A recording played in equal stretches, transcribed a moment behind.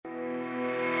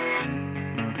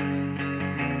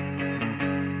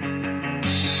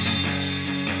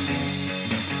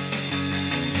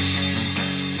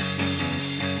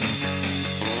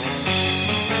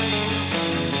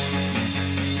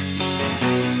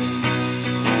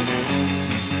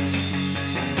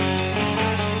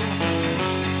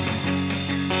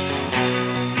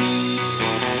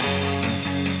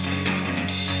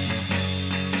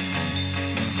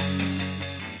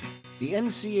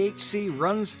NCHC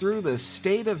runs through the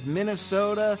state of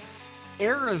Minnesota,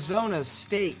 Arizona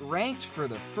State ranked for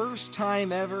the first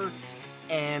time ever,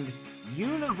 and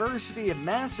University of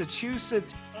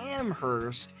Massachusetts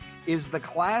Amherst is the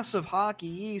class of Hockey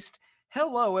East.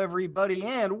 Hello, everybody,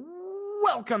 and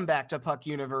welcome back to Puck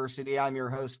University. I'm your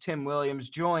host, Tim Williams,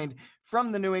 joined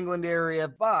from the New England area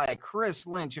by Chris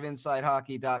Lynch of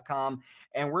InsideHockey.com,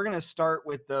 and we're going to start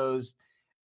with those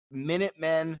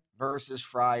Minutemen versus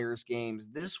Friars games.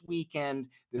 This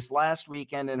last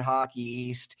weekend in Hockey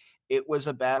East, it was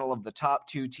a battle of the top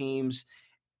two teams.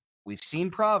 We've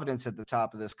seen Providence at the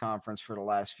top of this conference for the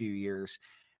last few years,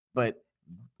 but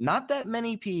not that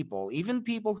many people, even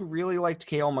people who really liked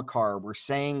Cale Makar, were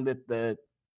saying that the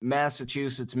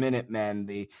Massachusetts Minutemen,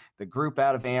 the group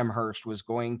out of Amherst, was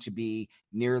going to be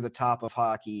near the top of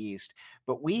Hockey East.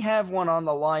 But we have one on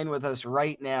the line with us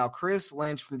right now, Chris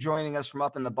Lynch, from joining us from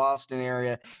up in the Boston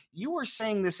area. You were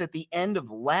saying this at the end of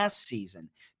last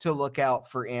season to look out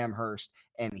for Amherst,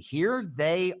 and here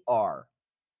they are.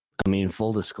 I mean,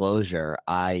 full disclosure,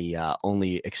 I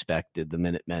only expected the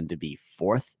Minutemen to be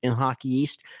fourth in Hockey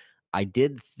East. I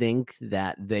did think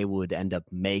that they would end up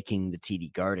making the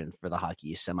TD Garden for the Hockey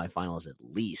East semifinals at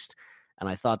least, and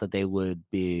I thought that they would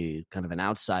be kind of an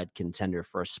outside contender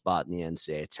for a spot in the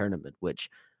NCAA tournament, which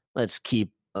let's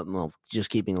keep, just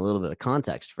keeping a little bit of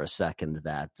context for a second,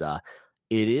 that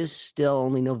it is still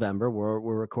only November. We're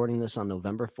recording this on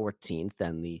November 14th,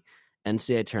 and the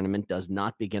NCAA tournament does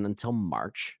not begin until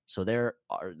March. So there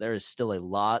is still a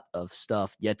lot of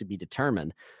stuff yet to be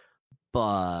determined.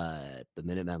 But the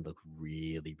Minutemen look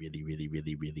really, really, really,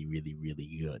 really, really, really,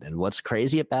 really good. And what's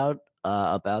crazy about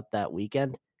that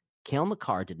weekend, Cale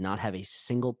Makar did not have a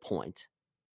single point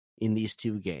in these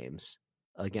two games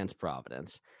against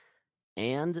Providence.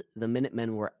 And the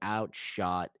Minutemen were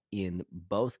outshot in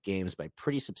both games by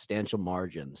pretty substantial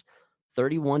margins.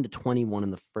 31-21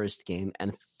 in the first game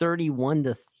and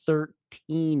 31-13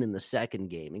 in the second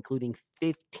game, including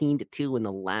 15-2 in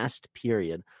the last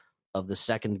period of the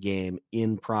second game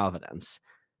in Providence,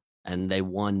 and they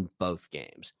won both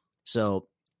games. So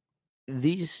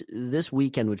this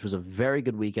weekend, which was a very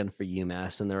good weekend for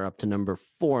UMass, and they're up to number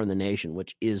 4 in the nation,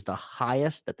 which is the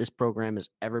highest that this program has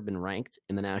ever been ranked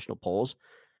in the national polls.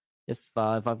 If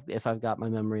I've got my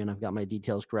memory and I've got my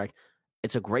details correct,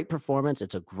 it's a great performance.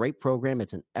 It's a great program.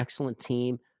 It's an excellent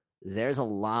team. There's a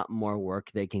lot more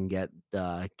work they can get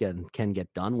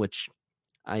done, which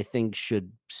I think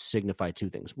should signify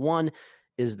two things. One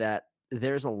is that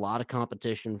there's a lot of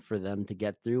competition for them to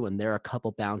get through, and they're a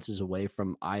couple bounces away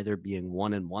from either being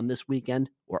 1-1 this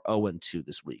weekend or 0-2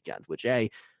 this weekend, which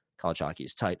A, college hockey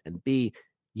is tight, and B,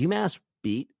 UMass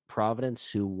beat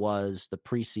Providence, who was the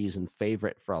preseason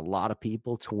favorite for a lot of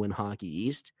people to win Hockey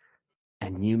East,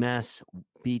 and UMass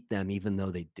beat them even though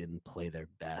they didn't play their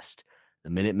best. The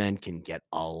Minutemen can get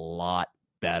a lot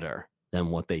better than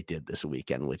what they did this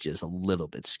weekend, which is a little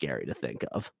bit scary to think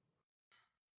of.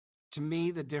 To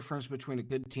me, the difference between a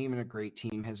good team and a great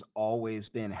team has always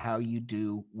been how you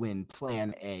do when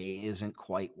plan A isn't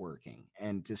quite working.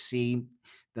 And to see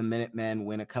the Minutemen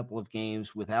win a couple of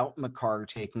games without Makar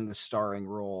taking the starring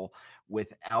role,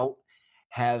 without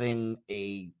having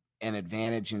an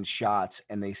advantage in shots,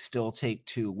 and they still take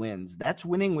 2 wins. That's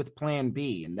winning with plan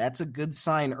B, and that's a good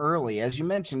sign early. As you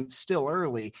mentioned, it's still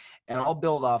early, and I'll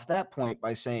build off that point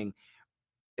by saying,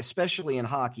 especially in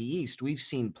Hockey East, we've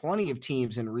seen plenty of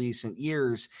teams in recent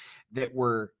years that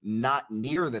were not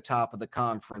near the top of the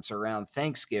conference around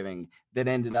Thanksgiving that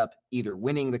ended up either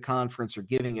winning the conference or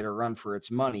giving it a run for its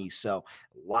money. So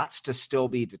lots to still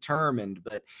be determined,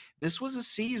 but this was a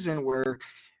season where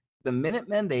the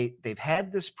Minutemen, they've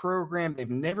had this program. They've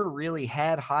never really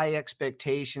had high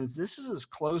expectations. This is as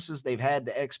close as they've had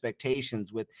to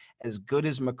expectations with as good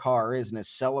as Makar is and as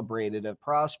celebrated a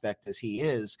prospect as he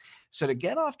is. So to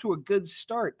get off to a good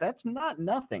start, that's not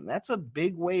nothing. That's a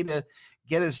big way to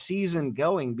get a season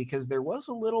going, because there was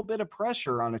a little bit of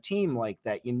pressure on a team like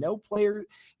that.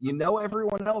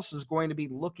 Everyone else is going to be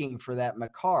looking for that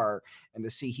Makar, and to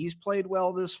see he's played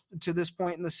well to this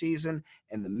point in the season,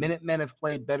 and the Minutemen have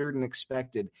played better than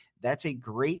expected, that's a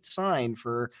great sign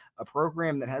for a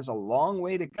program that has a long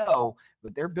way to go,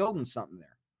 but they're building something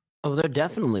there. Oh, they're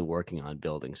definitely working on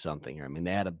building something here. I mean,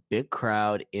 they had a big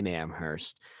crowd in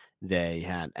Amherst.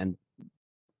 And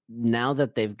now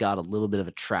that they've got a little bit of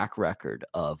a track record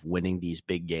of winning these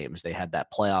big games, they had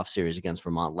that playoff series against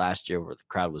Vermont last year where the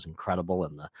crowd was incredible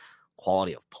and the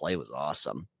quality of play was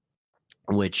awesome,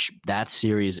 which that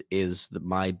series is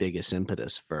my biggest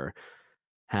impetus for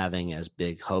having as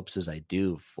big hopes as I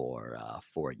do for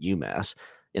UMass,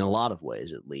 in a lot of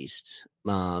ways at least.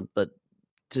 But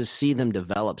to see them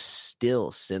develop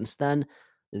still since then,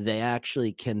 they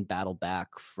actually can battle back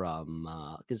from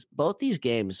because both these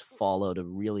games followed a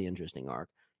really interesting arc.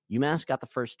 UMass got the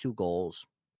first 2 goals,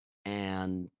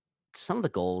 and some of the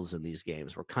goals in these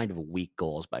games were kind of weak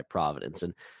goals by Providence.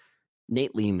 And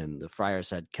Nate Lehman, the Friars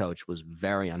head coach, was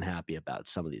very unhappy about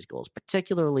some of these goals,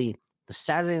 particularly the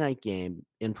Saturday night game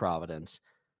in Providence.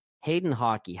 Hayden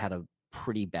Hockey had a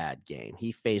pretty bad game.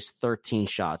 He faced 13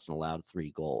 shots and allowed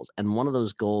 3 goals. And one of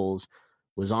those goals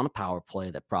was on a power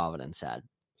play that Providence had.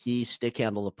 He stick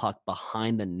handled the puck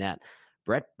behind the net.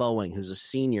 Brett Boeing, who's a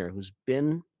senior, who's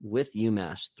been with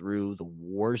UMass through the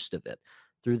worst of it,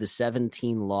 through the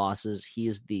 17 losses.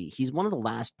 He's one of the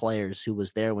last players who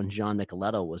was there when John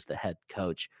Nicoletto was the head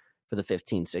coach for the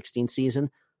 15-16 season.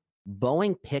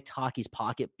 Boeing picked Hockey's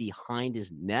pocket behind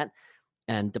his net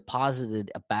and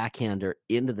deposited a backhander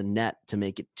into the net to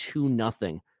make it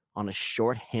 2-0 on a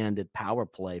shorthanded power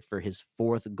play for his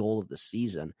 4th goal of the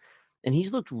season. And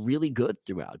he's looked really good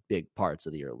throughout big parts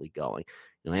of the early going.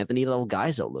 Anthony Del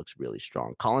Gaizo looks really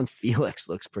strong. Colin Felix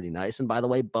looks pretty nice. And by the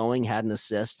way, Boeing had an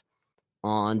assist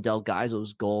on Del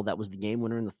Gaizo's goal. That was the game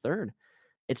winner in the 3rd.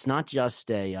 It's not just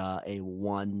a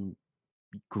one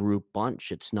group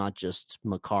bunch. It's not just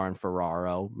Makar and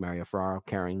Mario Ferraro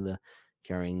carrying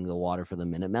the water for the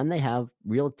Minutemen. They have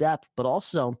real depth, but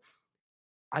also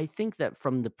I think that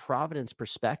from the Providence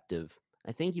perspective,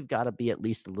 I think you've got to be at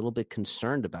least a little bit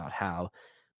concerned about how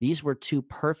these were 2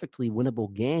 perfectly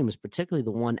winnable games, particularly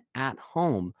the one at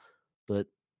home, but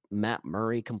Matt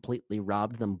Murray completely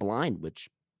robbed them blind, which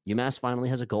UMass finally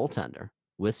has a goaltender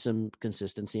with some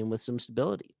consistency and with some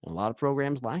stability. A lot of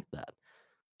programs like that.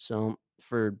 So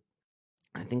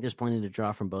I think there's plenty to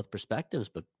draw from both perspectives,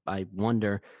 but I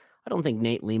don't think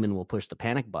Nate Lehman will push the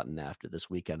panic button after this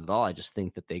weekend at all. I just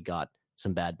think that they got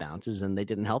some bad bounces and they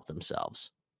didn't help themselves,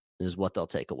 is what they'll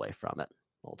take away from it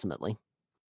ultimately.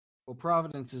 Well,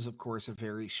 Providence is, of course, a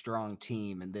very strong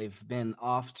team, and they've been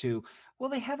off to,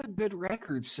 they have a good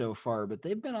record so far, but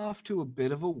they've been off to a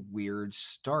bit of a weird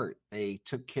start. They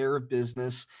took care of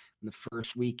business in the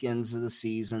first weekends of the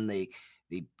season. They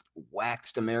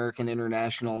waxed American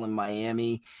International in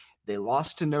Miami. They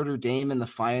lost to Notre Dame in the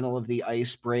final of the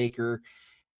Icebreaker.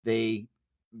 They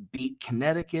beat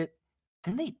Connecticut.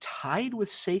 Then they tied with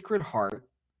Sacred Heart.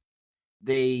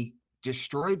 They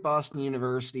destroyed Boston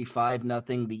University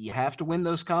 5-0. You have to win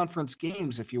those conference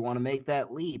games if you want to make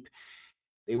that leap.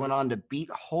 They went on to beat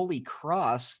Holy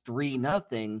Cross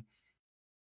 3-0.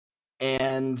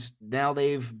 And now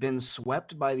they've been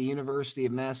swept by the University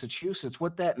of Massachusetts.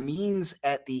 What that means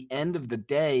at the end of the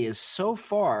day is so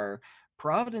far,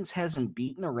 Providence hasn't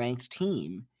beaten a ranked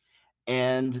team.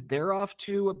 And they're off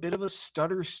to a bit of a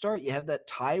stutter start. You have that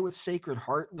tie with Sacred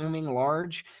Heart looming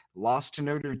large, loss to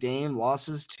Notre Dame,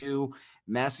 losses to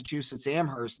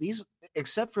Massachusetts-Amherst. These,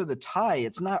 except for the tie,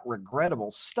 it's not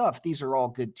regrettable stuff. These are all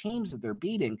good teams that they're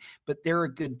beating, but they're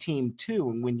a good team too.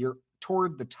 And when you're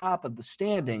toward the top of the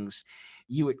standings,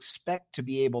 you expect to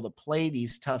be able to play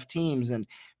these tough teams and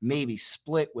maybe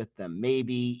split with them,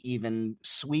 maybe even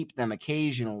sweep them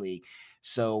occasionally.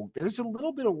 So there's a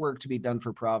little bit of work to be done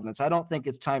for Providence. I don't think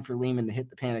it's time for Lehman to hit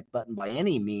the panic button by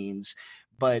any means,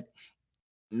 but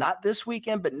not this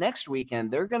weekend, but next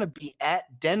weekend, they're going to be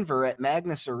at Denver at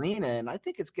Magnus Arena. And I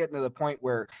think it's getting to the point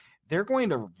where they're going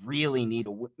to really need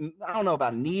a win. I don't know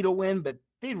about need a win, but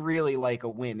they'd really like a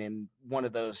win in one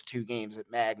of those 2 games at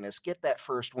Magnus. Get that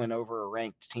first win over a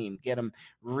ranked team. Get them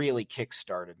really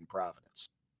kick-started in Providence.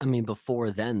 I mean, before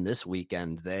then, this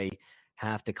weekend, they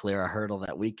have to clear a hurdle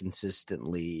that we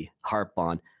consistently harp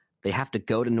on. They have to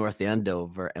go to North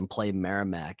Andover and play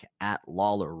Merrimack at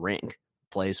Lawler Rink,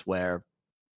 place where,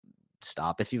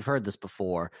 stop if you've heard this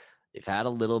before, they've had a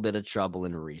little bit of trouble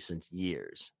in recent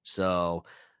years. So,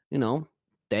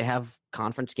 they have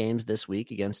conference games this week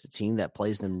against a team that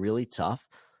plays them really tough.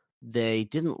 They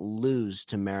didn't lose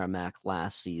to Merrimack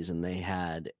last season. They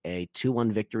had a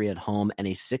 2-1 victory at home and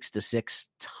a 6-6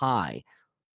 tie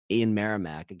in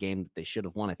Merrimack, a game that they should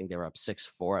have won. I think they were up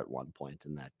 6-4 at one point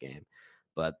in that game,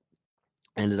 but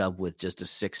ended up with just a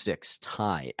 6-6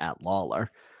 tie at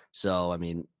Lawler. So, I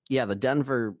mean, yeah, the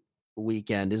Denver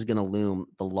weekend is going to loom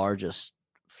the largest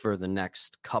for the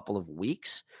next couple of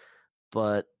weeks,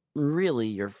 but really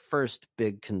your first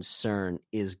big concern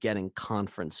is getting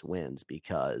conference wins,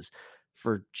 because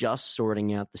for just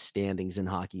sorting out the standings in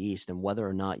Hockey East and whether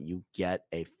or not you get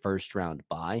a first round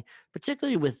bye,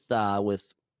 particularly with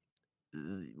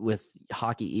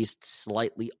Hockey East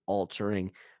slightly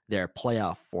altering their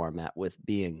playoff format with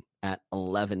being at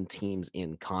 11 teams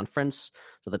in conference.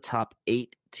 So the top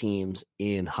 8 teams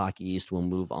in Hockey East will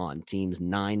move on. Teams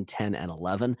 9, 10, and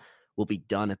 11 will be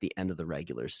done at the end of the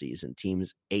regular season.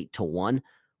 Teams 8-1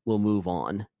 will move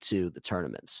on to the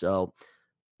tournament. So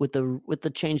with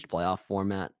the changed playoff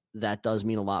format, that does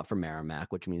mean a lot for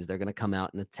Merrimack, which means they're going to come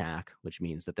out and attack, which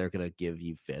means that they're going to give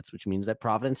you fits, which means that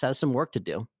Providence has some work to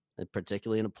do,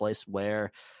 particularly in a place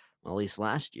where, well, at least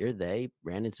last year, they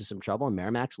ran into some trouble, and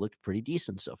Merrimack's looked pretty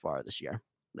decent so far this year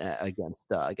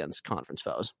against conference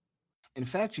foes. In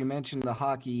fact, you mentioned the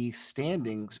Hockey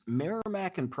standings.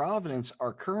 Merrimack and Providence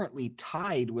are currently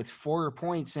tied with 4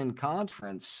 points in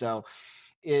conference. So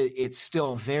it's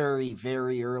still very,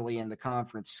 very early in the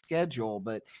conference schedule,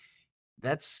 but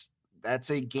that's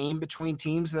a game between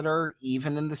teams that are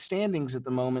even in the standings at the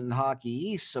moment in Hockey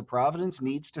East. So Providence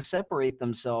needs to separate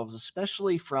themselves,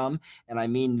 especially from, and I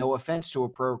mean no offense to a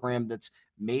program that's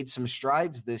made some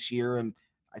strides this year. And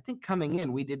I think coming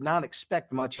in, we did not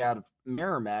expect much out of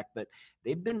Merrimack, but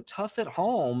they've been tough at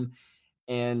home.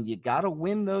 And you got to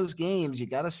win those games. You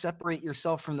got to separate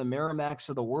yourself from the Merrimacks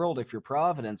of the world if you're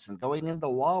Providence. And going into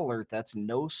Lawler, that's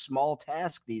no small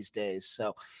task these days.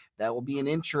 So that will be an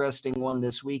interesting one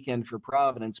this weekend for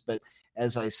Providence. But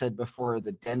as I said before,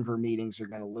 the Denver meetings are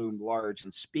going to loom large.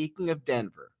 And speaking of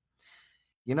Denver,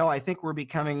 I think we're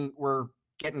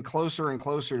getting closer and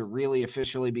closer to really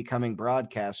officially becoming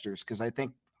broadcasters, because I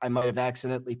think I might have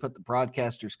accidentally put the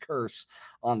broadcaster's curse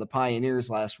on the Pioneers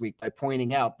last week by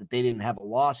pointing out that they didn't have a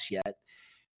loss yet,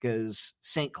 because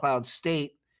St. Cloud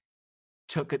State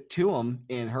took it to them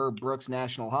in Herb Brooks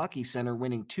National Hockey Center,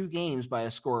 winning 2 games by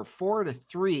a score of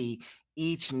 4-3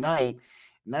 each night.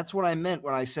 And that's what I meant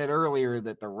when I said earlier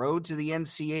that the road to the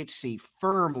NCHC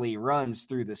firmly runs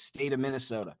through the state of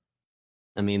Minnesota.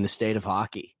 I mean, the state of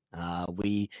hockey.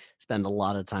 We spend a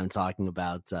lot of time talking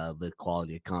about the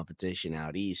quality of competition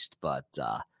out east, but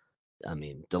I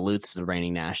mean, Duluth's the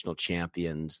reigning national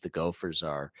champions. The Gophers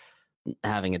are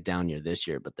having a down year this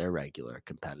year, but they're regular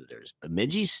competitors.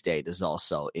 Bemidji State is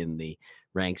also in the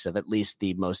ranks of at least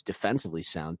the most defensively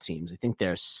sound teams. I think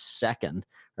they're second,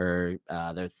 or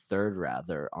they're third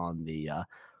rather, on the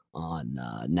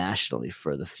nationally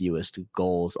for the fewest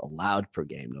goals allowed per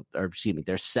game. Or excuse me,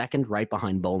 they're second, right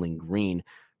behind Bowling Green.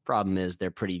 Problem is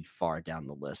they're pretty far down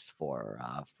the list for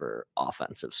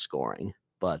offensive scoring.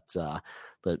 But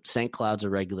St. Cloud's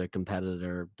a regular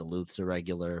competitor, Duluth's a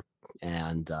regular,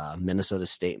 and Minnesota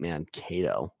State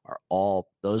Mankato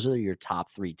those are your top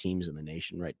 3 teams in the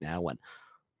nation right now, and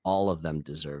all of them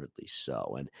deservedly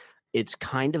so. And it's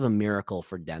kind of a miracle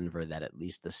for Denver that at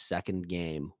least the second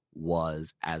game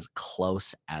was as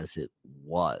close as it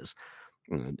was.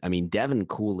 I mean, Devin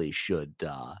Cooley should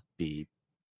be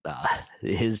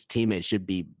his teammates should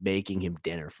be making him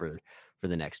dinner for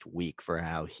the next week for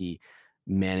how he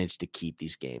managed to keep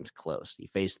these games close. He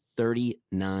faced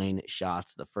 39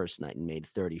 shots the first night and made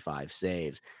 35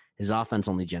 saves. His offense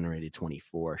only generated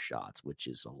 24 shots, which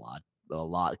is a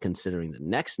lot considering the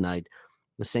next night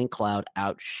the St. Cloud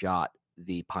outshot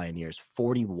the Pioneers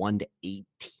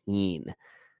 41-18.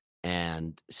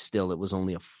 And still, it was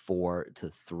only a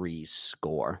 4-3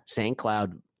 score. St.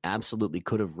 Cloud absolutely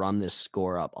could have run this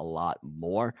score up a lot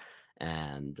more.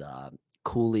 And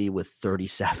Cooley with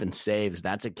 37 saves,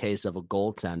 that's a case of a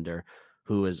goaltender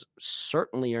who has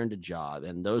certainly earned a job.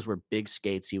 And those were big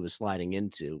skates he was sliding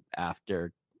into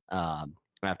after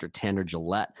Tanner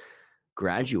Gillette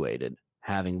graduated,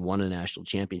 having won a national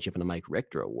championship and a Mike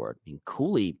Richter Award. I mean,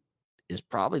 Cooley is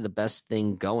probably the best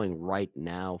thing going right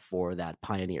now for that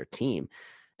Pioneer team.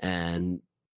 And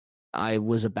I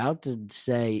was about to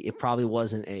say it probably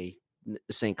wasn't a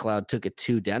St. Cloud took it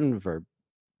to Denver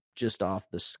just off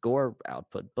the score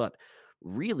output, but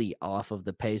really off of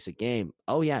the pace of game.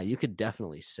 Oh yeah, you could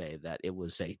definitely say that it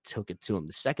was a took it to him.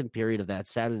 The second period of that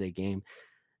Saturday game,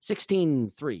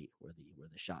 16-3 were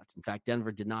the shots. In fact,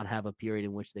 Denver did not have a period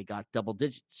in which they got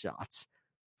double-digit shots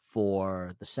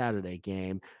for the Saturday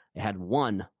game. They had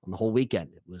one on the whole weekend.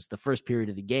 It was the first period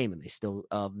of the game, and they still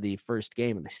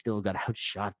got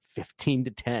outshot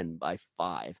 15-10 by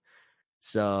 5.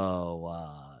 So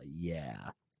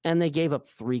yeah, and they gave up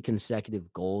 3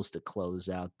 consecutive goals to close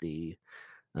out the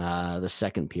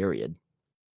second period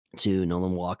to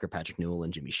Nolan Walker, Patrick Newell,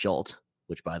 and Jimmy Schultz.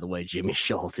 Which, by the way, Jimmy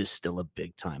Schultz is still a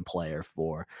big-time player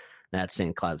for that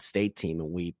St. Cloud State team,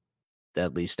 and we,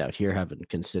 at least out here, haven't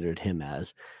considered him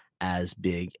as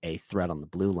big a threat on the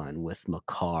blue line, with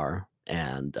McCarr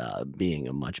and being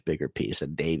a much bigger piece,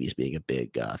 and Davies being a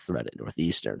big threat at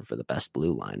Northeastern for the best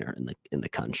blue liner in the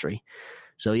country.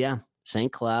 So yeah,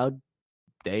 St. Cloud,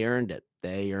 they earned it.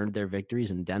 They earned their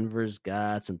victories, and Denver's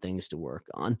got some things to work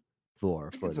on.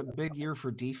 It's a big year for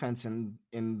defense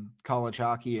in college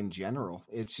hockey in general.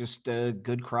 It's just a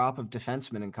good crop of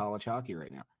defensemen in college hockey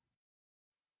right now.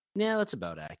 Yeah, that's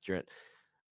about accurate.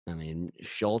 I mean,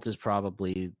 Schultz is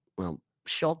probably,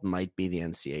 Schultz might be the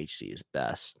NCHC's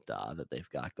best that they've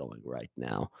got going right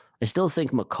now. I still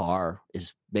think McCarr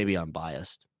is, maybe I'm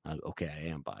biased. Okay, I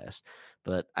am biased,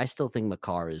 but I still think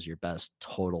McCarr is your best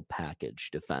total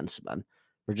package defenseman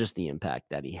for just the impact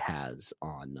that he has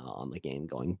on the game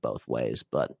going both ways.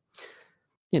 But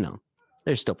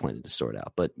there's still plenty to sort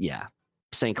out. But yeah,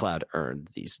 St. Cloud earned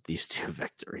these two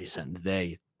victories, and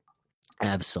they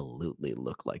absolutely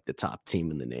look like the top team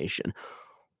in the nation,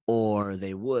 or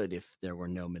they would if there were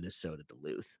no Minnesota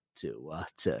Duluth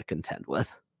to contend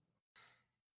with.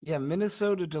 Yeah,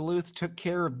 Minnesota Duluth took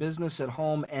care of business at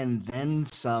home and then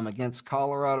some against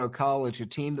Colorado College, a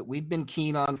team that we've been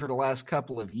keen on for the last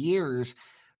couple of years.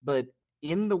 But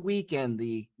in the weekend,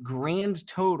 the grand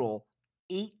total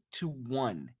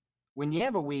 8-1. When you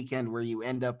have a weekend where you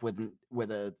end up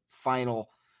with a final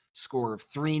score of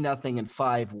 3-0 and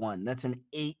 5-1, that's an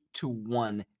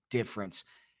 8-1 difference.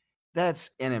 That's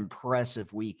an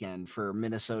impressive weekend for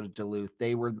Minnesota Duluth.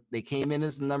 They came in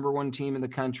as the number one team in the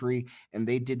country, and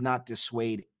they did not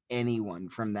dissuade anyone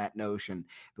from that notion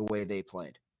the way they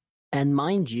played. And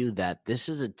mind you that this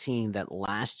is a team that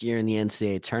last year in the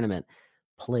NCAA tournament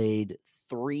played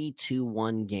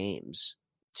 3-2-1 games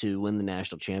to win the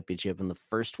national championship. And the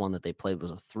first one that they played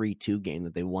was a 3-2 game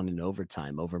that they won in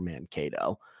overtime over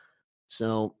Mankato.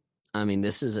 So, I mean,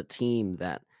 this is a team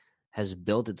that has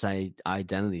built its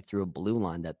identity through a blue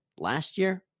line that last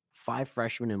year, 5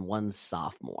 freshmen and 1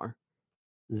 sophomore.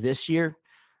 This year,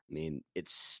 I mean,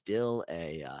 it's still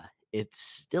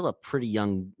a pretty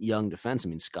young defense. I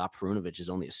mean, Scott Perunovich is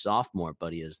only a sophomore,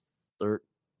 but he has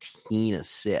 13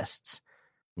 assists.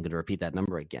 I'm going to repeat that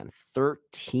number again.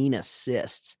 13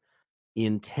 assists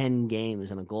in 10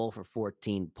 games and a goal for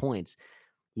 14 points.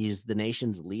 He's the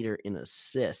nation's leader in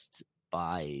assists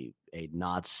by a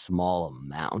not small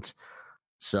amount.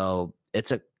 So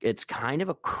it's kind of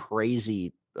a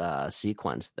crazy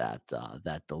sequence that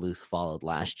Duluth followed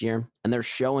last year, and they're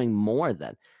showing more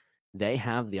that they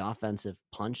have the offensive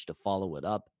punch to follow it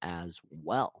up as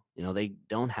well. They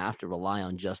don't have to rely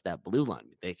on just that blue line.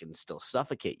 They can still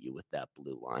suffocate you with that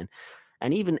blue line.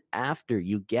 And even after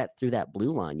you get through that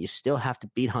blue line, you still have to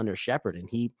beat Hunter Shepard. And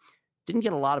he didn't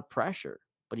get a lot of pressure,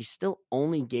 but he still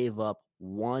only gave up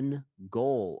 1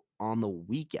 goal on the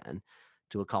weekend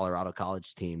to a Colorado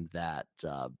College team that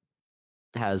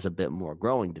has a bit more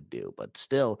growing to do. But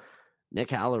still, Nick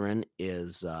Halloran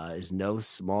is no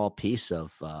small piece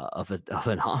of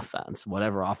an offense,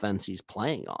 whatever offense he's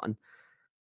playing on.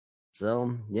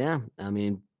 So yeah, I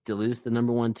mean, Duluth's the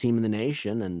number one team in the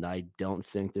nation, and I don't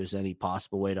think there's any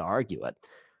possible way to argue it.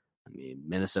 I mean,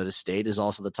 Minnesota State is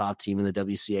also the top team in the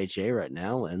WCHA right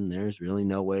now, and there's really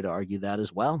no way to argue that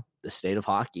as well. The state of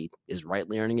hockey is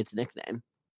rightly earning its nickname.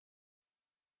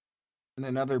 And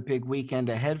another big weekend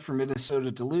ahead for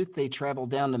Minnesota Duluth. They travel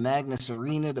down to Magnus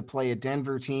Arena to play a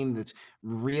Denver team that's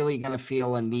really going to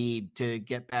feel a need to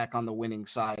get back on the winning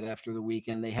side after the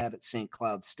weekend they had at St.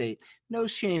 Cloud State. No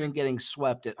shame in getting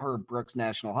swept at Herb Brooks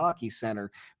National Hockey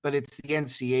Center, but it's the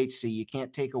NCHC. You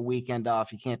can't take a weekend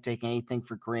off. You can't take anything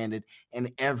for granted. And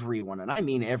everyone, and I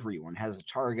mean everyone, has a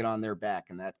target on their back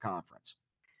in that conference.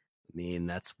 I mean,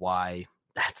 that's why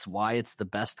it's the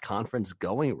best conference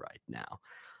going right now.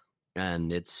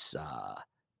 And this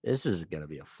is going to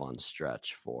be a fun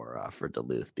stretch for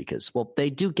Duluth because, well, they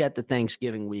do get the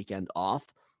Thanksgiving weekend off,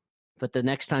 but the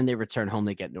next time they return home,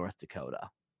 they get North Dakota.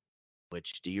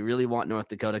 Which, do you really want North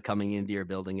Dakota coming into your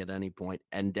building at any point?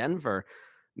 And Denver,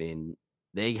 I mean,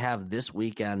 they have this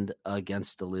weekend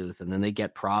against Duluth, and then they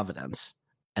get Providence,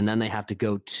 and then they have to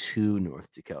go to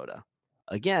North Dakota.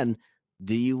 Again,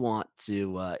 do you want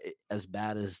to, as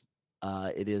bad as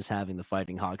it is having the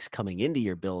Fighting Hawks coming into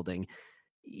your building,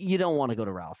 you don't want to go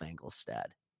to Ralph Engelstad.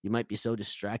 You might be so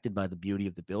distracted by the beauty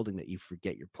of the building that you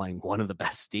forget you're playing one of the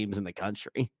best teams in the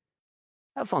country.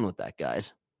 Have fun with that,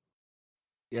 guys.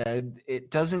 Yeah,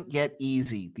 it doesn't get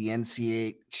easy, the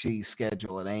NCHC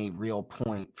schedule at any real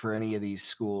point for any of these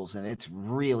schools, and it's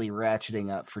really ratcheting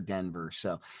up for Denver.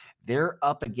 So they're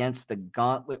up against the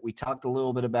gauntlet. We talked a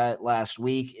little bit about it last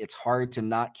week. It's hard to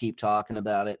not keep talking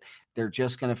about it. They're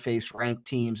just going to face ranked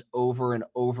teams over and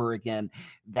over again.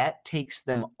 That takes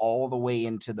them all the way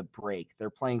into the break. They're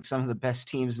playing some of the best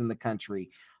teams in the country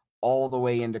all the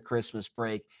way into Christmas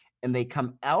break, and they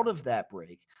come out of that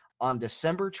break on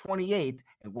December 28th.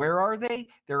 And where are they?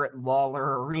 They're at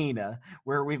Lawler Arena,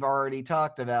 where we've already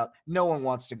talked about no one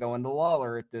wants to go into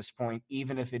Lawler at this point,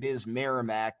 even if it is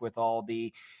Merrimack with all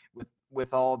the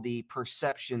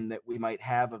perception that we might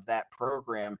have of that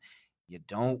program. You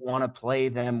don't want to play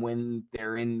them when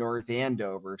they're in North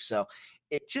Andover. So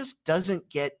it just doesn't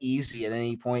get easy at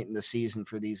any point in the season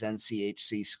for these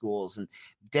NCHC schools. And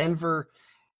Denver,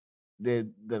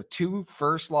 the two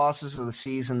first losses of the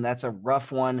season, that's a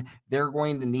rough one. They're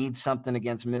going to need something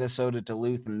against Minnesota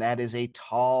Duluth, and that is a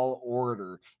tall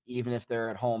order, even if they're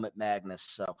at home at Magnus.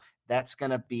 So that's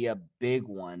going to be a big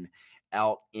one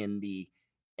out in the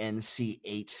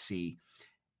NCHC.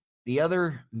 The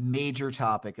other major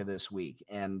topic of this week,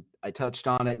 and I touched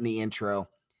on it in the intro,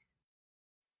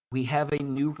 we have a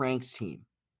new ranked team.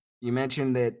 You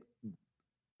mentioned that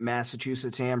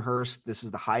Massachusetts-Amherst, this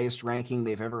is the highest ranking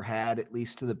they've ever had, at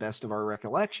least to the best of our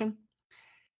recollection.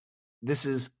 This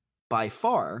is by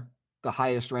far the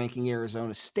highest ranking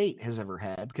Arizona State has ever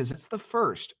had, because it's the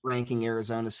first ranking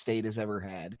Arizona State has ever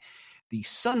had. The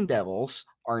Sun Devils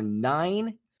are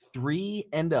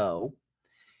 9-3-0.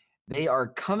 They are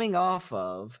coming off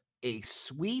of a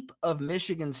sweep of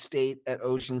Michigan State at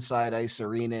Oceanside Ice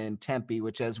Arena in Tempe,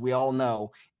 which, as we all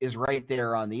know, is right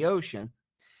there on the ocean.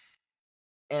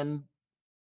 And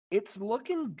it's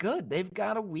looking good. They've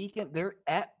got a weekend. They're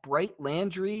at Bright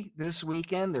Landry this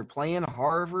weekend. They're playing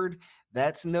Harvard.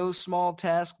 That's no small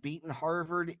task, beating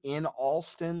Harvard in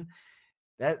Alston.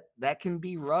 That can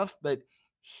be rough, but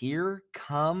here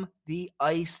come the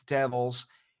Ice Devils.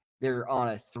 They're on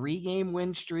a 3-game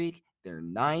win streak. They're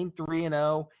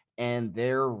 9-3-0, and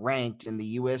they're ranked in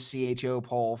the USCHO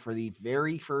poll for the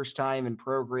very first time in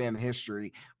program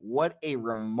history. What a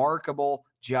remarkable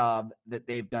job that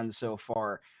they've done so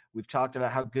far. We've talked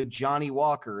about how good Johnny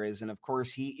Walker is, and of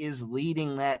course he is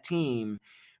leading that team,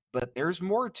 but there's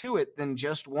more to it than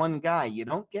just one guy. You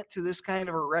don't get to this kind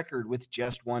of a record with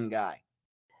just one guy.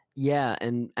 Yeah,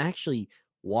 and actually,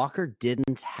 Walker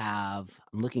didn't have.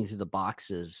 I'm looking through the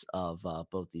boxes of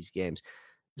both these games.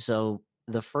 So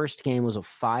the first game was a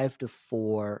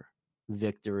 5-4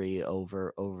 victory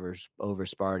over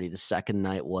Sparty. The second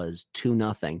night was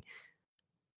 2-0.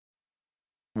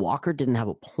 Walker didn't have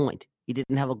a point. He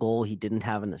didn't have a goal. He didn't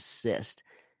have an assist.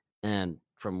 And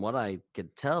from what I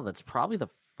could tell, that's probably the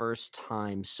first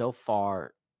time so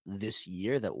far this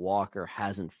year that Walker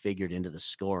hasn't figured into the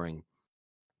scoring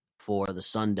for the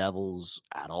Sun Devils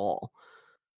at all.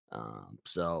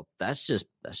 So that's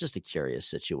just a curious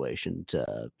situation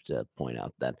to point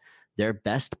out that their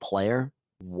best player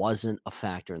wasn't a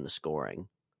factor in the scoring,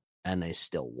 and they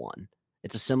still won.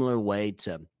 It's a similar way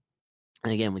to,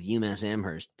 and again, with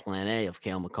UMass-Amherst, Plan A of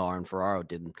Cale Makar and Ferraro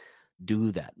didn't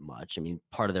do that much. I mean,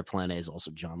 part of their Plan A is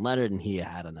also John Leonard, and he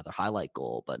had another highlight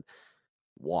goal, but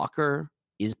Walker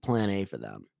is Plan A for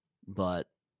them. But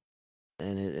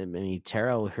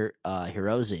Taro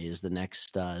Hirose is the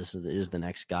next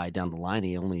guy down the line.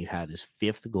 He only had his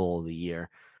 5th goal of the year,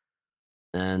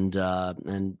 and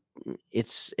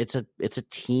it's a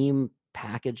team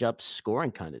package up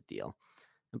scoring kind of deal.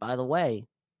 And by the way,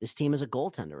 this team is a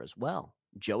goaltender as well,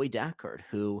 Joey Dackert,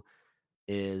 who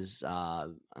is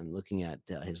I'm looking at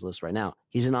his list right now.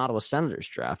 He's an Ottawa Senators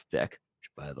draft pick.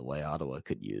 By the way, Ottawa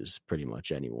could use pretty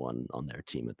much anyone on their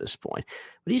team at this point.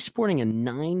 But he's sporting a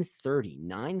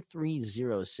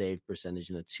 930 save percentage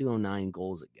and a 209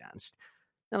 goals against.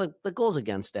 Now, the goals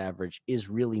against average is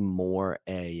really more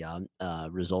a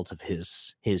result of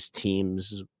his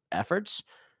team's efforts.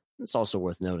 It's also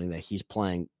worth noting that he's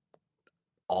playing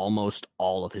almost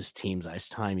all of his team's ice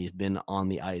time. He's been on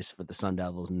the ice for the Sun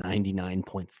Devils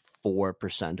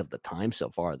 99.4% of the time so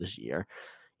far this year.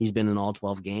 He's been in all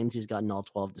 12 games. He's gotten all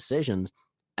 12 decisions,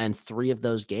 and 3 of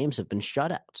those games have been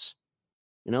shutouts.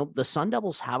 You know, the Sun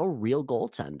Devils have a real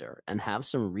goaltender and have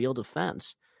some real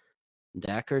defense.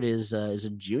 Dackert is a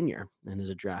junior and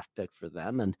is a draft pick for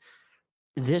them. And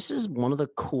this is one of the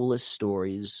coolest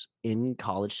stories in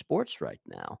college sports right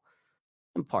now.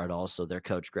 In part also, their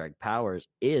coach, Greg Powers,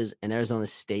 is an Arizona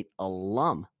State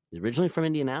alum. He's originally from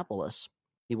Indianapolis.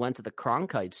 He went to the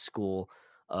Cronkite School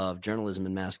of Journalism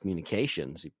and Mass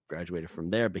Communications. He graduated from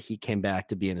there, but he came back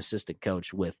to be an assistant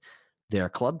coach with their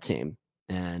club team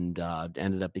and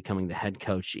ended up becoming the head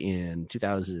coach in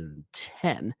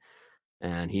 2010.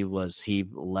 And he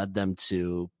led them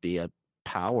to be a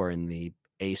power in the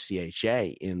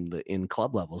ACHA in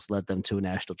club levels, led them to a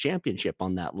national championship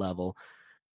on that level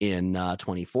in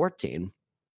 2014,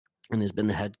 and has been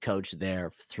the head coach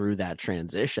there through that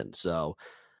transition. So,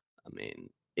 I mean,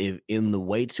 in the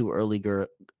way too early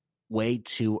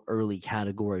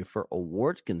category for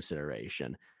award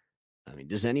consideration, I mean,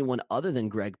 does anyone other than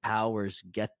Greg Powers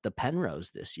get the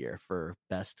Penrose this year for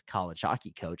best college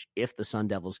hockey coach if the Sun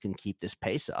Devils can keep this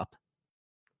pace up?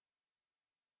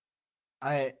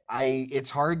 It's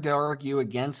hard to argue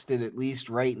against it, at least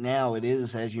right now. It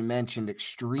is, as you mentioned,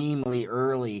 extremely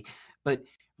early. But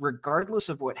regardless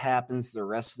of what happens the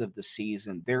rest of the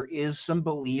season, there is some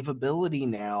believability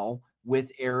now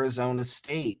with Arizona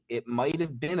State. It might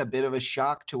have been a bit of a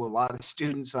shock to a lot of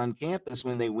students on campus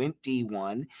when they went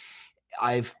D1.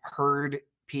 I've heard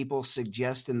people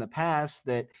suggest in the past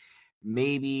that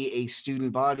maybe a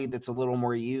student body that's a little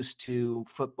more used to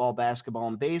football, basketball,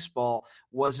 and baseball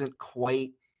wasn't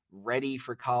quite ready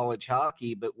for college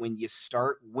hockey. But when you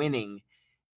start winning,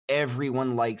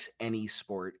 everyone likes any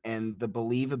sport, and the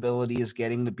believability is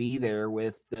getting to be there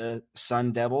with the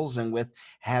Sun Devils and with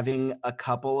having a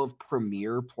couple of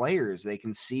premier players. They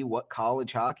can see what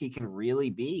college hockey can really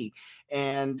be.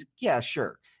 And yeah,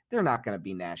 sure, they're not going to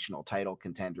be national title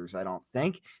contenders, I don't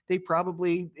think.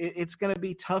 It's going to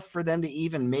be tough for them to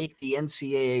even make the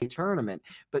NCAA tournament,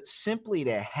 but simply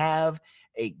to have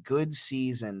a good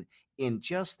season in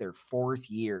just their fourth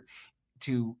year,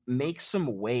 to make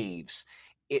some waves,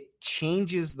 it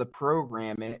changes the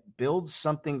program and it builds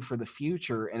something for the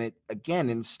future, and it again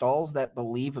installs that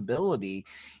believability.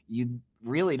 You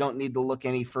really don't need to look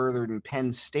any further than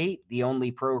Penn State, the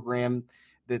only program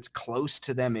that's close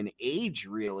to them in age,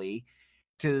 really,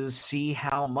 to see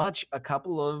how much a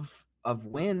couple of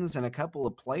wins and a couple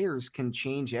of players can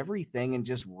change everything and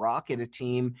just rocket a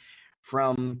team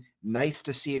from nice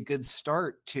to see a good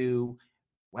start to,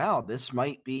 wow, this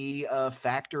might be a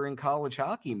factor in college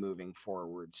hockey moving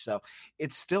forward. So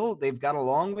it's still, they've got a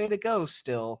long way to go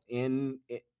still in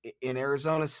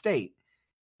Arizona State,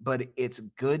 but it's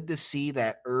good to see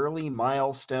that early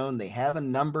milestone. They have a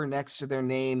number next to their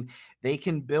name. They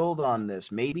can build on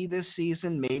this. Maybe this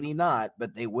season, maybe not,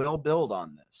 but they will build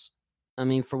on this. I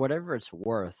mean, for whatever it's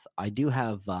worth, I do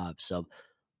have a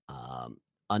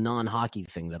non-hockey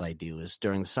thing that I do is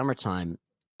during the summertime.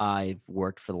 I've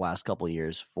worked for the last couple of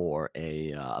years for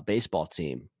a baseball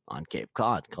team on Cape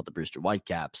Cod called the Brewster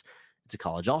Whitecaps. It's a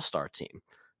college all-star team.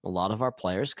 A lot of our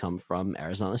players come from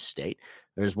Arizona State.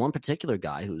 There's one particular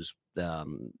guy who's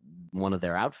one of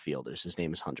their outfielders. His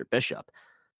name is Hunter Bishop,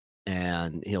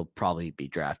 and he'll probably be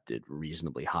drafted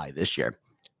reasonably high this year.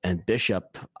 And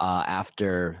Bishop,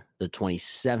 after the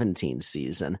 2017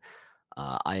 season,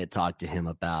 I had talked to him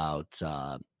about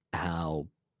how,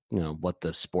 what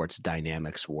the sports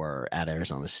dynamics were at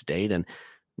Arizona State. And,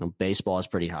 baseball is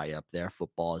pretty high up there.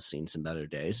 Football has seen some better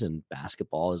days, and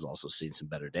basketball has also seen some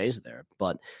better days there.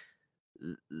 But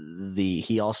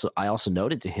I also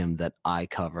noted to him that I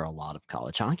cover a lot of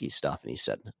college hockey stuff. And he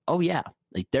said, oh yeah,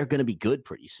 like they're going to be good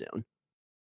pretty soon.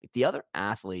 Like the other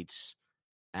athletes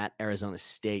at Arizona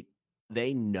State,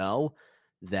 they know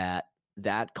that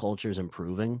culture is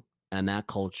improving. And that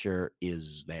culture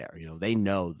is there. They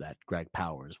know that Greg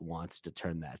Powers wants to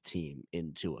turn that team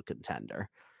into a contender.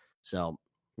 So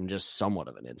from just somewhat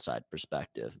of an inside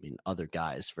perspective, I mean, other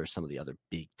guys for some of the other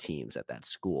big teams at that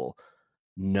school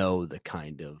know the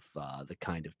kind of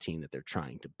team that they're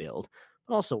trying to build.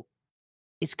 But also,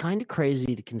 it's kind of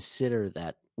crazy to consider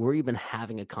that we're even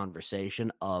having a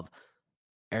conversation of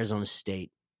Arizona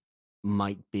State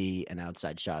might be an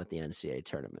outside shot at the NCAA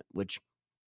tournament, which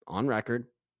on record,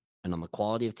 and on the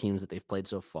quality of teams that they've played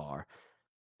so far,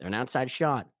 they're an outside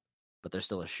shot, but they're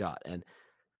still a shot. And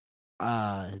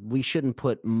we shouldn't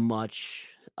put much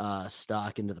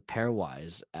stock into the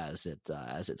pairwise as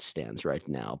it stands right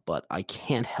now. But I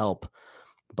can't help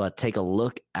but take a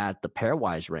look at the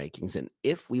pairwise rankings. And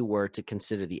if we were to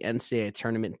consider the NCAA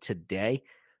tournament today,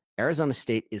 Arizona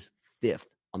State is 5th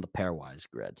on the pairwise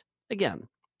grid. Again,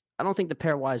 I don't think the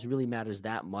pairwise really matters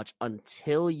that much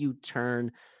until you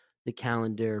turn the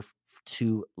calendar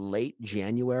to late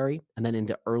January and then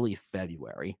into early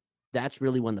February. That's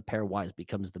really when the pairwise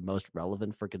becomes the most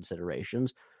relevant for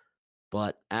considerations.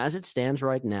 But as it stands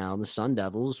right now, the Sun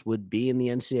Devils would be in the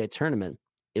NCAA tournament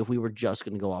if we were just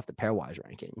going to go off the pairwise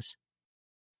rankings,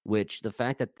 which the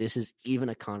fact that this is even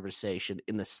a conversation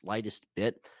in the slightest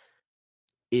bit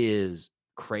is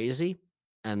crazy.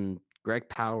 And Greg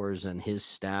Powers and his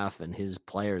staff and his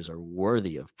players are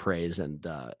worthy of praise and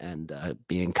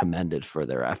being commended for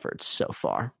their efforts so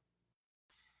far.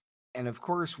 And of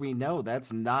course, we know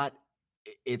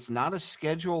it's not a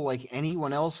schedule like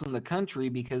anyone else in the country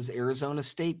because Arizona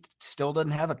State still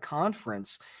doesn't have a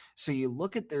conference. So you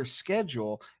look at their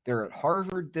schedule, they're at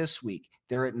Harvard this week.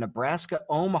 They're at Nebraska,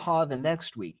 Omaha the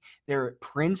next week. They're at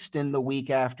Princeton the week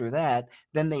after that.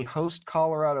 Then they host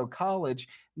Colorado College.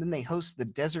 Then they host the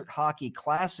Desert Hockey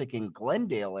Classic in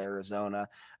Glendale, Arizona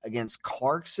against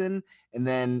Clarkson. And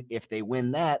then if they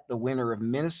win that, the winner of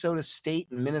Minnesota State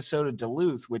and Minnesota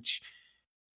Duluth, which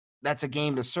that's a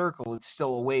game to circle. It's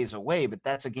still a ways away, but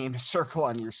that's a game to circle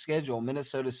on your schedule.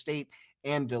 Minnesota State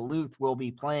and Duluth will be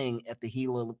playing at the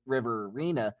Gila River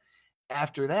Arena.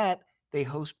 After that, They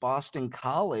host Boston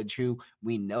College, who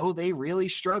we know they really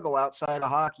struggle outside of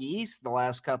Hockey East the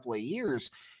last couple of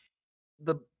years.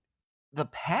 The the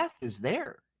path is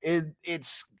there.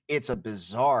 It's a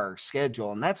bizarre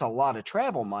schedule, and that's a lot of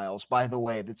travel miles, by the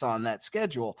way, that's on that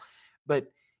schedule.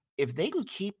 But if they can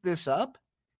keep this up,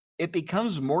 it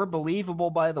becomes more believable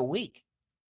by the week.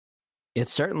 It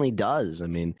certainly does. I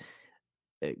mean,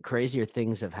 crazier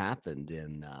things have happened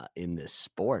in this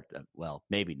sport. Well,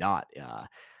 maybe not.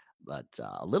 But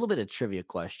a little bit of trivia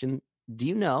question: do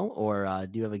you know, or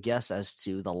do you have a guess as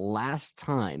to the last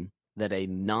time that a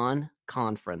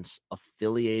non-conference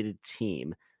affiliated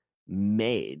team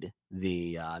made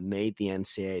the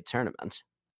NCAA tournament?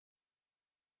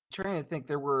 Trying to think,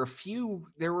 there were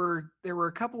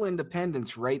a couple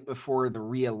independents right before the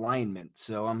realignment,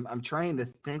 so I'm trying to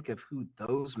think of who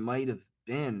those might have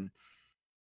been,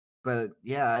 but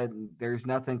yeah, there's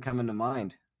nothing coming to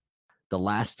mind. The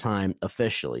last time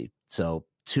officially, so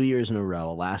 2 years in a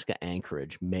row, Alaska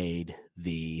Anchorage made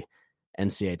the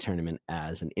NCAA tournament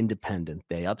as an independent.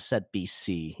 They upset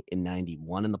BC in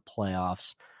 91 in the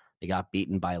playoffs. They got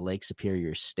beaten by Lake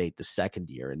Superior State the second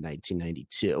year in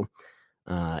 1992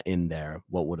 in their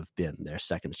what would have been their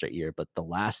second straight year. But the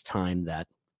last time that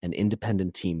an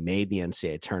independent team made the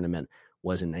NCAA tournament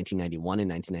was in 1991 and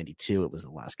 1992. It was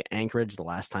Alaska Anchorage. The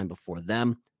last time before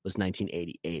them was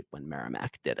 1988 when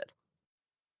Merrimack did it.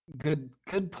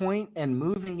 Good point. And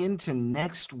moving into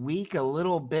next week a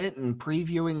little bit and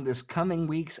previewing this coming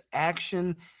week's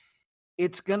action,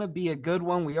 it's going to be a good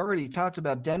one. We already talked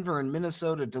about Denver and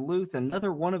Minnesota Duluth,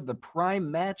 another one of the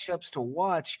prime matchups to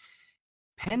watch.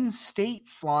 Penn State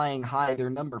flying high. They're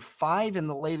number 5 in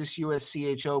the latest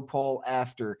USCHO poll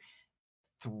after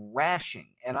thrashing,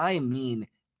 and I mean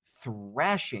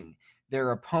thrashing,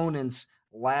 their opponents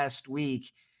last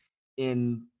week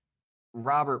in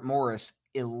Robert Morris,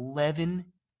 11-6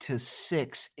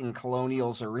 in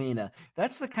Colonials Arena.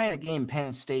 That's the kind of game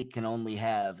Penn State can only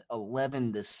have,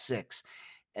 11-6.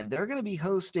 And they're going to be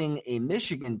hosting a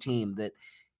Michigan team that,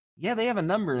 yeah, they have a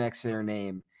number next to their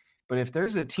name, but if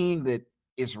there's a team that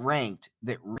is ranked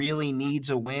that really needs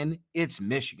a win, it's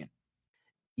Michigan.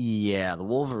 Yeah, the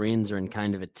Wolverines are in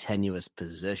kind of a tenuous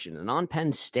position. And on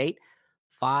Penn State,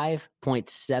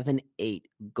 5.78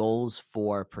 goals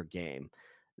for per game.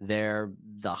 They're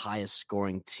the highest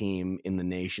scoring team in the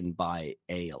nation by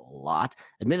a lot.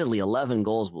 Admittedly, 11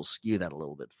 goals will skew that a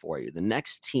little bit for you. The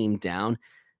next team down,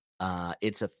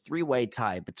 it's a three-way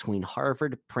tie between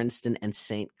Harvard, Princeton, and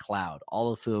St. Cloud,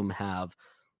 all of whom have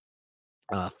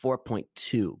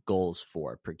 4.2 goals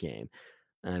for per game.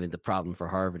 I mean, the problem for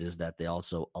Harvard is that they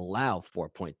also allow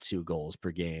 4.2 goals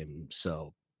per game.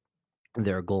 So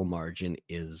their goal margin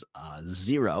is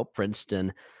 0.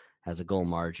 Princeton has a goal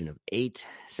margin of 8.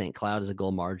 St. Cloud has a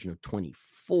goal margin of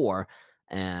 24.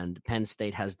 And Penn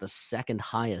State has the second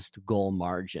highest goal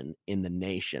margin in the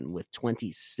nation with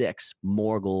 26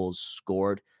 more goals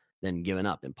scored than given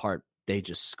up. In part, they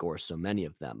just score so many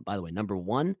of them. By the way, number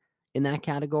 1 in that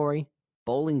category,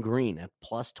 Bowling Green at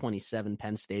plus 27.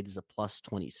 Penn State is a plus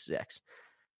 26.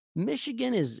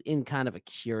 Michigan is in kind of a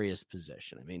curious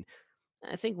position. I mean,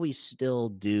 I think we still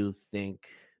do think,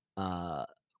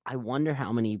 I wonder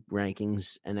how many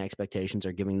rankings and expectations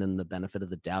are giving them the benefit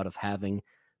of the doubt of having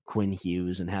Quinn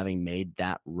Hughes and having made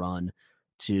that run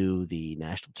to the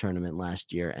national tournament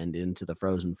last year and into the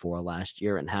Frozen Four last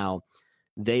year, and how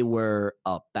they were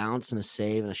a bounce and a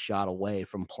save and a shot away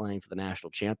from playing for the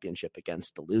national championship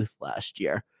against Duluth last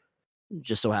year. It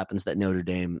just so happens that Notre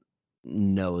Dame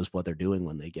knows what they're doing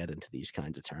when they get into these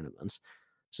kinds of tournaments.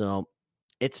 So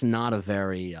it's not a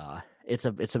very it's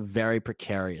a very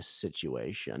precarious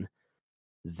situation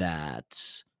that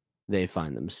they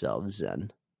find themselves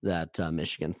in, that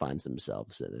Michigan finds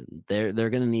themselves in. And they're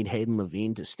going to need Hayden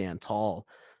Levine to stand tall,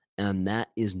 and that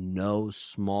is no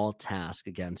small task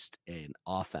against an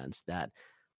offense that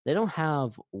they don't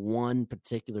have one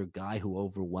particular guy who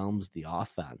overwhelms the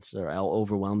offense or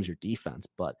overwhelms your defense,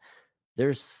 but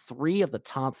there's 3 of the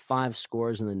top 5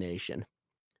 scorers in the nation.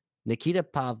 Nikita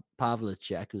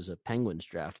Pavlicek, who's a Penguins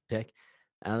draft pick,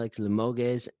 Alex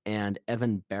Limoges, and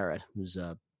Evan Barrett, who's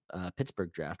a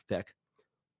Pittsburgh draft pick,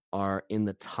 are in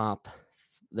the top.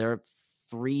 There are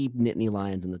 3 Nittany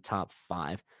Lions in the top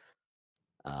 5.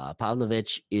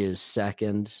 Pavlovich is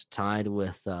second, tied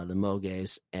with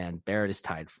Limoges, and Barrett is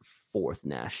tied for 4th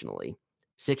nationally.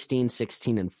 16,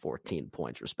 16, and 14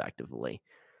 points, respectively.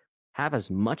 Have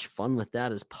as much fun with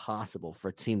that as possible for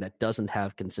a team that doesn't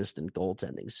have consistent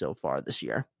goaltending so far this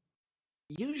year.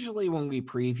 Usually when we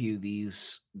preview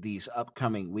these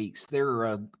upcoming weeks, there are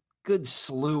a good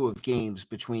slew of games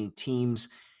between teams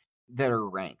that are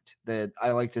ranked, that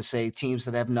I like to say teams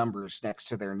that have numbers next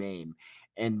to their name.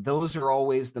 And those are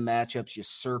always the matchups you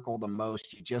circle the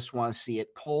most. You just want to see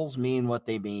it. Polls mean what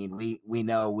they mean. We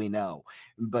know.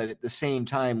 But at the same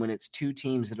time, when it's two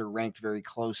teams that are ranked very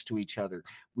close to each other,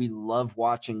 we love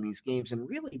watching these games. And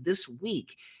really, this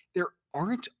week, there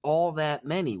aren't all that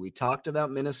many. We talked about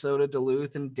Minnesota,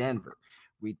 Duluth, and Denver.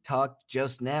 We talked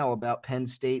just now about Penn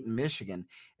State and Michigan.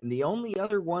 And the only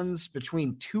other ones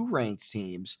between two ranked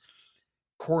teams,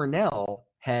 Cornell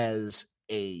has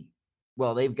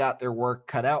they've got their work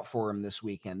cut out for them this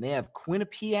weekend. They have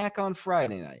Quinnipiac on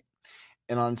Friday night.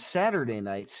 And on Saturday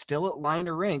night, still at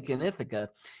Liner Rink in Ithaca,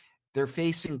 they're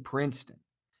facing Princeton.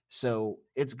 So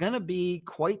it's going to be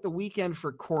quite the weekend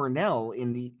for Cornell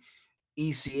in the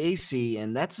ECAC,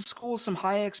 and that's a school with some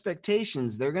high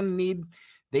expectations.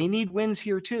 They need wins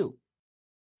here too.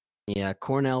 Yeah,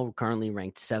 Cornell currently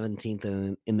ranked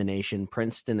 17th in the nation,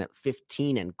 Princeton at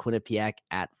 15, and Quinnipiac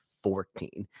at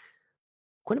 14.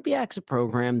 Quinnipiac's a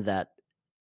program that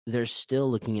they're still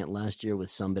looking at last year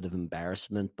with some bit of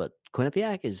embarrassment, but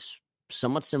Quinnipiac is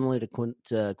somewhat similar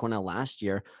to Cornell last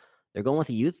year. They're going with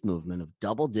a youth movement of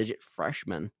double-digit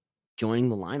freshmen joining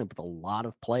the lineup with a lot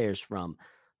of players from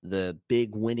the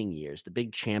big winning years, the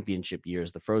big championship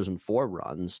years, the Frozen Four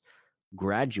runs,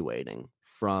 graduating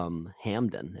from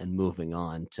Hamden and moving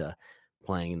on to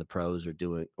playing in the pros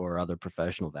or other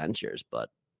professional ventures. But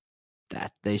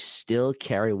that they still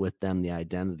carry with them the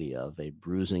identity of a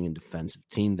bruising and defensive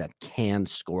team that can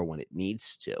score when it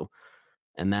needs to.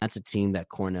 And that's a team that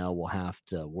Cornell will have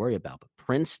to worry about. But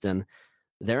Princeton,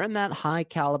 they're in that high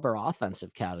caliber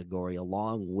offensive category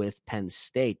along with Penn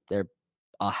State. They're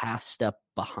a half step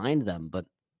behind them. But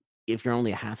if you're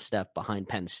only a half step behind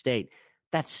Penn State,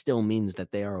 that still means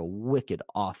that they are a wicked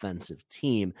offensive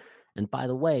team. And by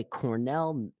the way,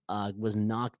 Cornell was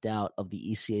knocked out of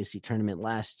the ECAC tournament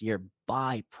last year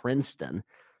by Princeton.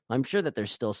 I'm sure that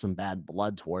there's still some bad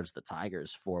blood towards the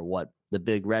Tigers for what the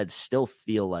Big Reds still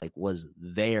feel like was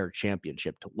their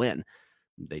championship to win.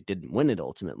 They didn't win it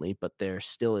ultimately, but there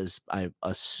still is, I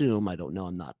assume, I don't know,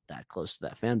 I'm not that close to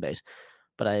that fan base,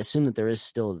 but I assume that there is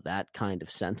still that kind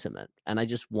of sentiment. And I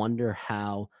just wonder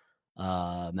how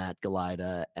Matt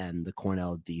Galida and the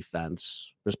Cornell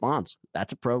defense responds.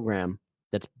 That's a program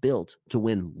that's built to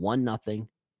win 1-0,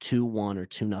 2-1, or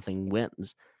 2-0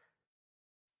 wins.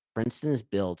 Princeton is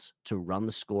built to run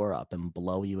the score up and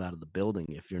blow you out of the building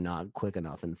if you're not quick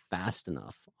enough and fast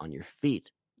enough on your feet.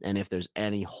 And if there's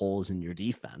any holes in your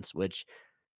defense, which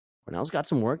Cornell's got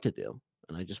some work to do.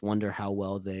 And I just wonder how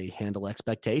well they handle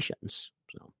expectations.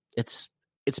 So it's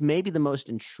maybe the most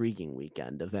intriguing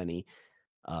weekend of any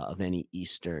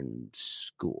Eastern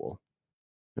school.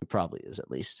 It probably is, at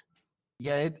least.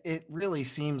 Yeah, it really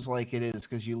seems like it is,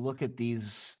 because you look at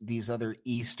these other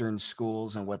Eastern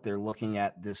schools and what they're looking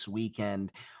at this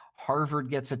weekend. Harvard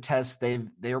gets a test.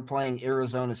 They're playing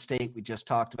Arizona State. We just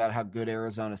talked about how good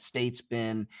Arizona State's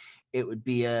been. It would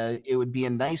be a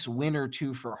nice win or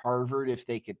two for Harvard if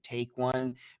they could take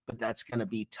one, but that's going to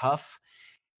be tough.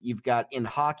 You've got in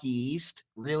Hockey East,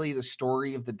 really the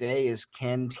story of the day is,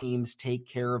 can teams take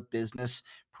care of business?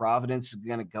 Providence is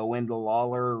going to go into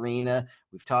Lawler Arena.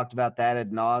 We've talked about that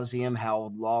ad nauseum,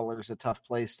 how Lawler's a tough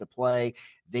place to play.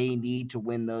 They need to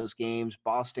win those games.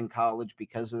 Boston College,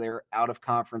 because of their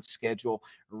out-of-conference schedule,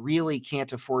 really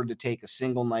can't afford to take a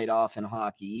single night off in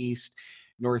Hockey East.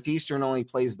 Northeastern only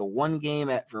plays the one game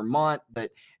at Vermont,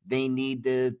 but they need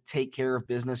to take care of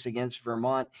business against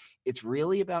Vermont. It's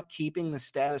really about keeping the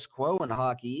status quo in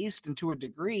Hockey East, and to a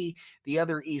degree, the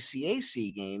other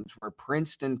ECAC games where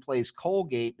Princeton plays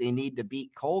Colgate, they need to beat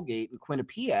Colgate, and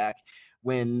Quinnipiac,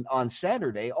 when on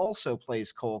Saturday also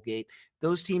plays Colgate.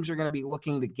 Those teams are going to be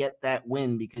looking to get that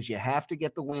win, because you have to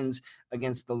get the wins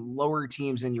against the lower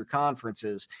teams in your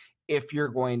conferences if you're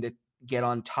going to get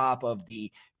on top of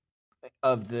the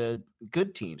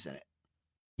good teams in it.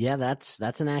 Yeah, that's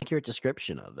an accurate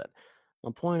description of it.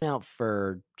 I'll point out,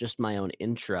 for just my own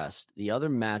interest, the other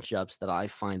matchups that I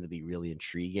find to be really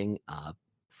intriguing.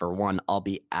 For one, I'll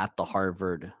be at the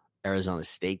Harvard-Arizona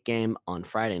State game on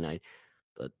Friday night.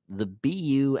 But the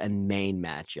BU and Maine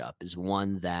matchup is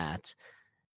one that,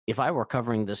 if I were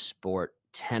covering this sport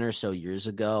 10 or so years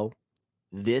ago,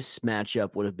 this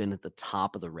matchup would have been at the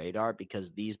top of the radar,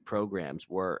 because these programs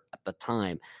were, at the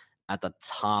time, at the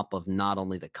top of not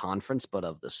only the conference, but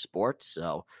of the sport.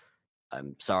 So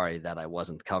I'm sorry that I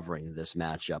wasn't covering this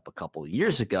matchup a couple of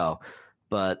years ago,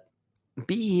 but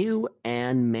BU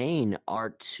and Maine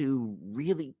are two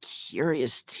really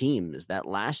curious teams that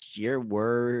last year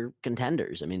were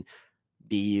contenders. I mean,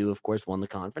 BU, of course, won the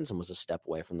conference and was a step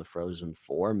away from the Frozen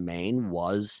Four. Maine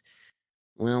was,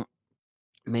 well,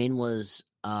 Maine was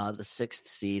the 6th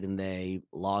seed, and they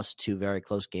lost 2 very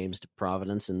close games to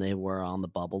Providence, and they were on the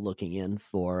bubble looking in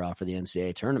for the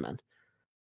NCAA tournament.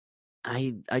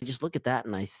 I just look at that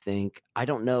and I think I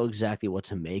don't know exactly what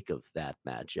to make of that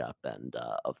matchup and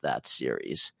of that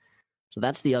series. So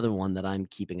that's the other one that I'm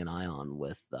keeping an eye on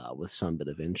with some bit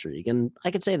of intrigue. And I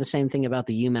could say the same thing about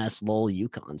the UMass Lowell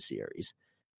UConn series.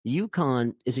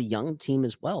 UConn is a young team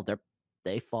as well.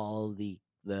 They follow the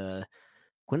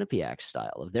Quinnipiac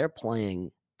style of they're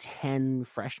playing 10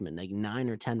 freshmen, like 9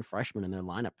 or 10 freshmen in their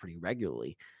lineup pretty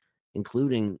regularly,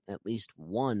 including at least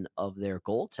one of their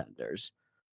goaltenders.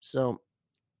 So,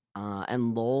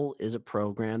 and Lowell is a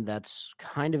program that's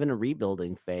kind of in a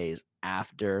rebuilding phase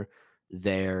after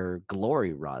their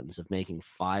glory runs of making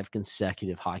 5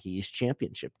 consecutive Hockey East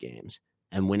championship games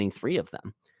and winning 3 of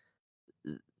them.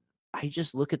 I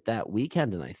just look at that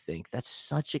weekend and I think that's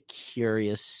such a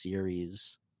curious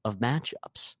series of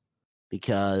matchups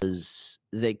because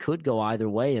they could go either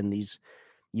way. And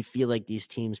you feel like these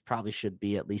teams probably should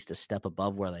be at least a step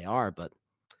above where they are, but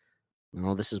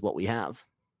this is what we have.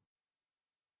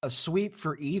 A sweep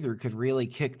for either could really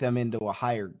kick them into a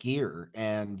higher gear.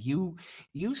 And you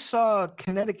saw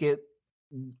Connecticut.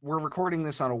 We're recording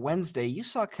this on a Wednesday. You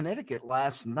saw Connecticut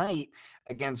last night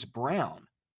against Brown.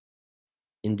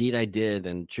 Indeed, I did.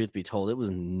 And truth be told, it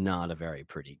was not a very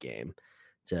pretty game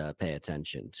to pay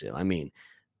attention to. I mean,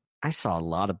 I saw a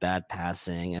lot of bad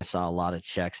passing. I saw a lot of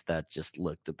checks that just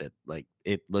looked a bit like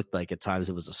it looked like at times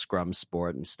it was a scrum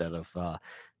sport instead of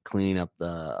cleaning up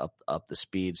the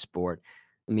speed sport.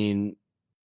 I mean,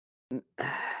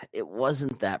 it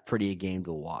wasn't that pretty a game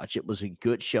to watch. It was a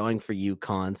good showing for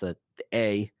UConn that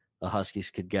A, the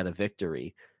Huskies could get a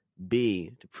victory,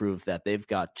 B, to prove that they've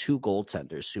got 2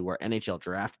 goaltenders who are NHL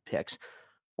draft picks,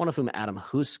 one of whom Adam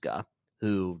Huska,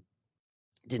 who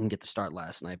didn't get the start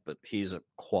last night, but he's a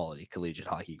quality collegiate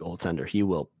hockey goaltender. He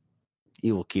will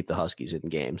keep the Huskies in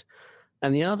games.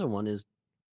 And the other one is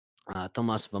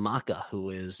Tomas Vamaka, who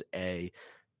is a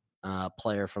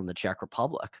player from the Czech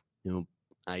Republic, who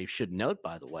I should note,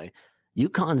 by the way,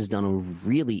 UConn has done a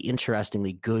really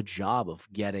interestingly good job of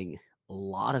getting a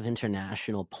lot of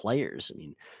international players. I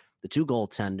mean, the 2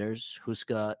 goaltenders,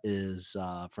 Huska is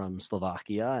from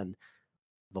Slovakia and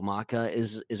Vamaka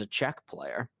is a Czech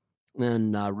player.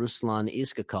 And Ruslan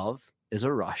Iskakov is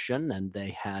a Russian, and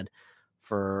they had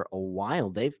for a while,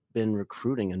 they've been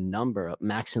recruiting a number of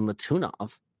Maxim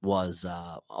Latunov was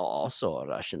also a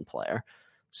Russian player.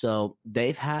 So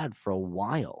they've had for a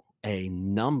while a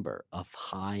number of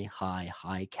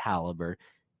high caliber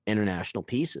international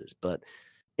pieces, but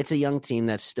it's a young team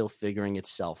that's still figuring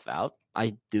itself out.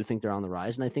 I do think they're on the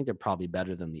rise, and I think they're probably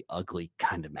better than the ugly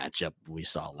kind of matchup we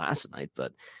saw last night.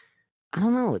 But I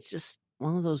don't know. It's just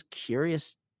one of those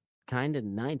curious kind of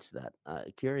nights that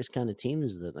curious kind of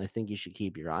teams that I think you should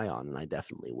keep your eye on, and I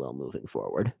definitely will moving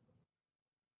forward.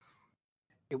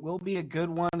 It will be a good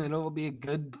one, and it will be a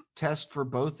good test for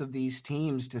both of these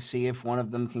teams to see if one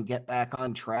of them can get back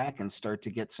on track and start to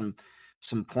get some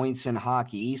points in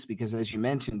Hockey East. Because as you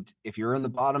mentioned, if you're in the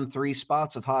bottom 3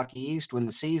 spots of Hockey East when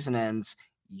the season ends,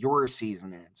 your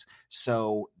season ends.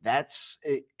 So that's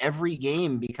every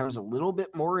game becomes a little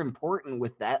bit more important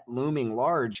with that looming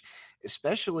large.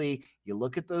 Especially you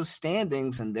look at those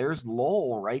standings and there's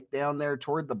Lowell right down there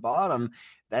toward the bottom.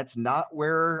 That's not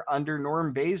where under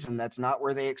Norm Bazin, that's not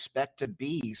where they expect to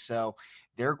be. So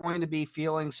they're going to be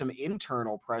feeling some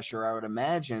internal pressure, I would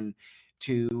imagine,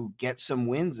 to get some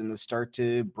wins and to start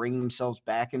to bring themselves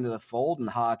back into the fold in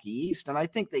Hockey East. And I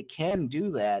think they can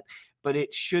do that, but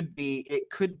it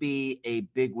could be a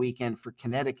big weekend for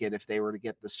Connecticut if they were to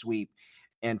get the sweep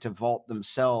and to vault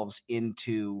themselves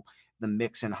into the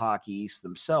mix in Hockey East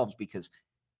themselves. Because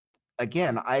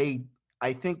again, I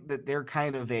think that they're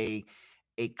kind of a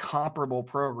comparable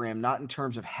program, not in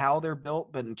terms of how they're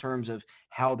built, but in terms of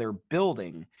how they're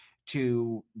building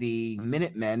to the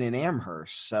Minutemen in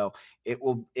Amherst. So it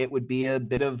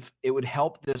would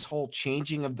help this whole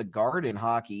changing of the guard in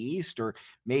Hockey East, or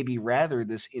maybe rather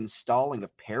this installing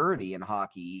of parity in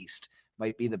Hockey East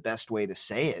might be the best way to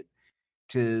say it,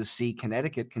 to see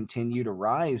Connecticut continue to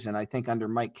rise. And I think under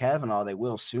Mike Cavanaugh, they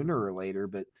will sooner or later,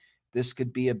 but this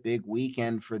could be a big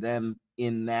weekend for them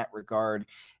in that regard.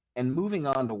 And moving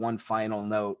on to one final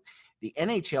note, the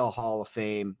NHL Hall of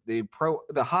Fame, the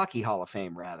Hockey Hall of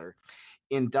Fame rather,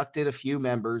 inducted a few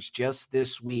members just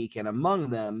this week, and among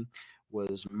them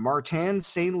was Martin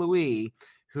St. Louis,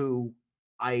 who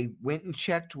I went and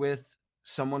checked with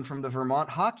someone from the Vermont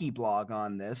Hockey Blog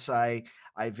on this. I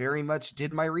very much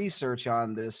did my research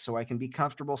on this, so I can be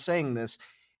comfortable saying this.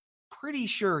 pretty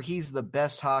sure he's the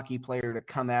best hockey player to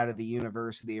come out of the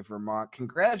University of Vermont.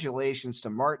 Congratulations to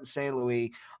Martin St.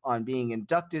 Louis on being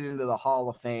inducted into the Hall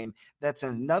of Fame. That's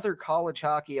another college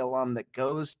hockey alum that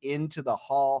goes into the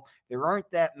Hall. There aren't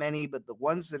that many, but the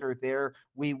ones that are there,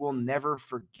 we will never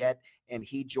forget, and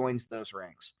he joins those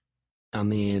ranks. I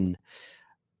mean,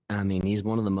 he's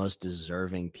one of the most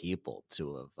deserving people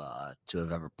to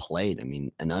have ever played. I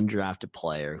mean, an undrafted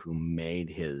player who made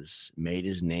his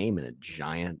name in a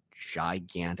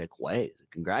gigantic way.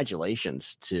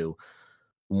 Congratulations to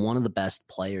one of the best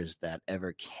players that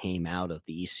ever came out of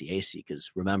the ECAC.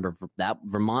 Because remember that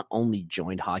Vermont only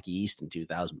joined Hockey East in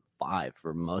 2005.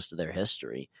 For most of their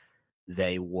history,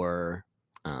 they were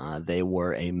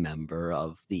a member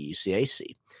of the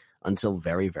ECAC until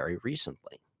very, very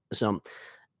recently. So.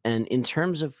 And in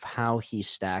terms of how he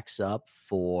stacks up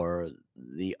for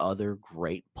the other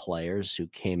great players who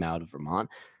came out of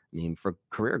Vermont, I mean, for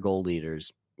career goal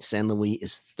leaders, St. Louis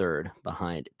is third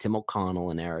behind Tim O'Connell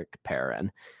and Eric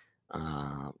Perrin.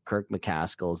 Kirk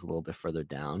McCaskill is a little bit further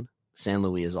down. St.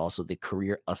 Louis is also the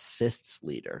career assists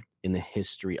leader in the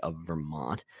history of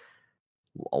Vermont.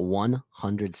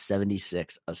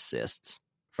 176 assists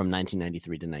from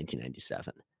 1993 to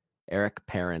 1997. Eric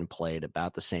Perrin played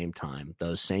about the same time,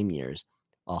 those same years,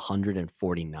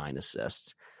 149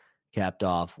 assists, capped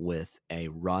off with a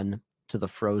run to the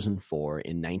Frozen Four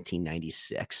in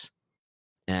 1996.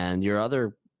 And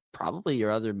probably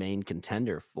your other main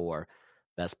contender for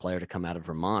best player to come out of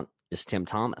Vermont is Tim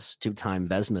Thomas, two-time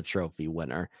Vezina Trophy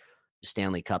winner,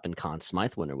 Stanley Cup and Conn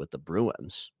Smythe winner with the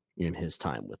Bruins in his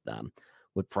time with them.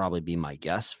 Would probably be my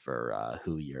guess for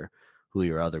who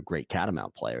your other great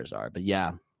Catamount players are. But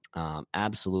yeah,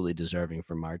 absolutely deserving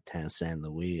for Martin St.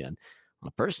 Louis. And on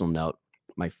a personal note,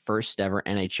 my first ever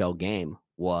NHL game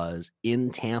was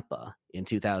in Tampa in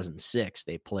 2006.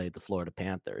 They played the Florida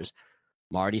Panthers.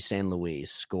 Marty St. Louis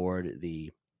scored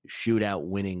the shootout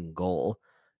winning goal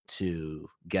to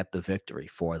get the victory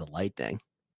for the Lightning.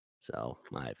 So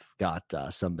I've got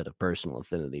some bit of personal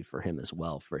affinity for him as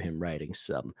well, for him writing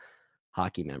some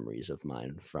hockey memories of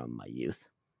mine from my youth.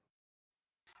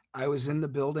 I was in the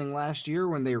building last year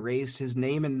when they raised his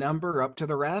name and number up to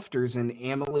the rafters in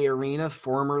Amalie Arena,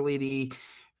 formerly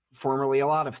a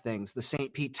lot of things, the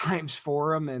St. Pete Times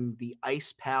Forum and the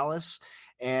Ice Palace.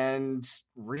 And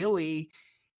really,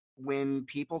 when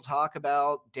people talk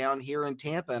about down here in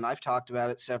Tampa, and I've talked about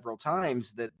it several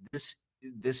times, that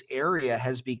this area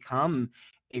has become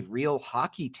a real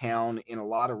hockey town in a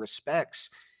lot of respects.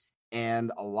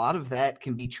 And a lot of that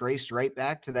can be traced right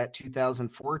back to that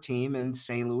 2004 team. And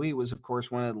St. Louis was, of course,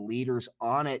 one of the leaders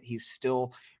on it. He's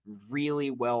still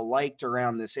really well liked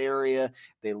around this area.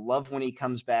 They love when he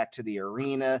comes back to the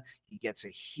arena. He gets a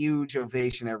huge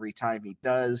ovation every time he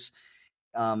does.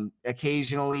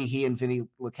 Occasionally, he and Vinny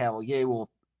Lecavalier will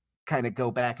kind of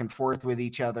go back and forth with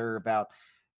each other about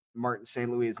Martin St.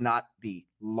 Louis is not the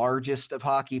largest of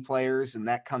hockey players, and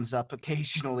that comes up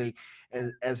occasionally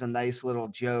as a nice little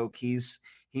joke. He's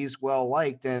well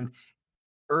liked, and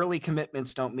early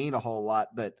commitments don't mean a whole lot,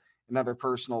 but another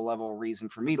personal level reason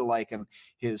for me to like him,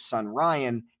 his son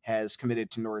Ryan has committed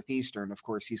to Northeastern. Of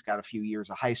course, he's got a few years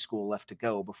of high school left to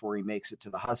go before he makes it to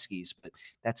the Huskies, but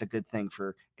that's a good thing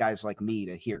for guys like me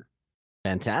to hear.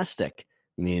 Fantastic.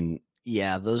 I mean,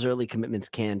 yeah, those early commitments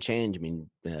can change. I mean,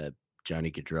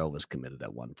 Johnny Gaudreau was committed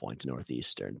at one point to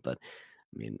Northeastern, but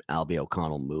I mean, Albie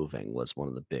O'Connell moving was one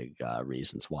of the big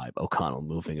reasons why O'Connell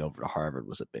moving over to Harvard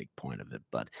was a big point of it.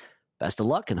 But best of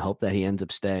luck and hope that he ends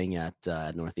up staying at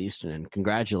Northeastern. And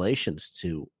congratulations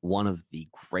to one of the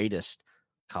greatest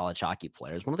college hockey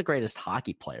players, one of the greatest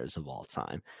hockey players of all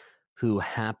time, who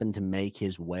happened to make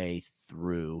his way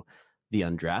through the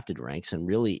undrafted ranks and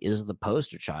really is the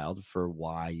poster child for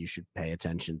why you should pay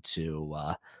attention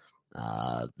to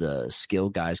the skill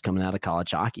guys coming out of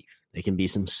college hockey. They can be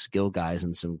some skill guys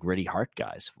and some gritty heart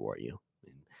guys for you.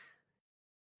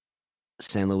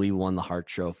 St. Louis won the Hart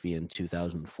Trophy in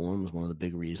 2004 and was one of the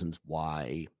big reasons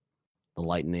why the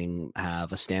Lightning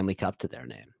have a Stanley Cup to their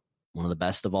name. One of the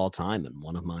best of all time,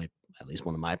 and at least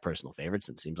one of my personal favorites.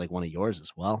 It seems like one of yours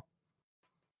as well.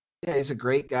 Yeah, he's a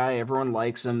great guy. Everyone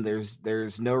likes him.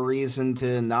 There's no reason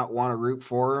to not want to root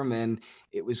for him. And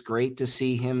it was great to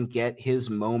see him get his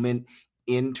moment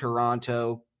in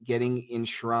Toronto, getting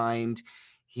enshrined.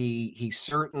 He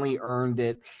certainly earned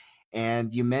it.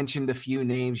 And you mentioned a few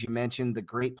names. You mentioned the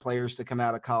great players to come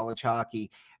out of college hockey.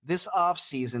 This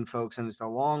offseason, folks, and it's a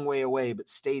long way away, but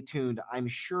stay tuned. I'm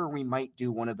sure we might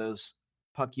do one of those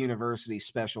Puck University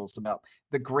specials about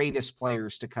the greatest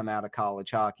players to come out of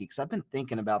college hockey, because I've been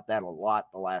thinking about that a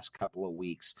lot the last couple of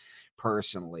weeks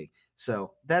personally.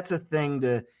 So that's a thing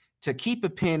to to keep a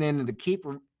pin in and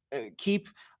to keep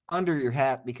under your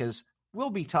hat, because we'll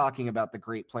be talking about the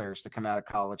great players to come out of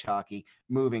college hockey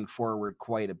moving forward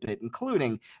quite a bit,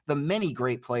 including the many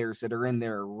great players that are in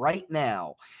there right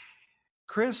now.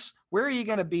 Chris, where are you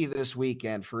going to be this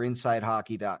weekend for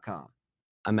InsideHockey.com?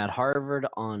 I'm at Harvard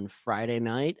on Friday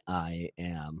night. I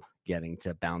am getting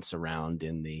to bounce around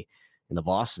in the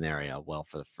Boston area. Well,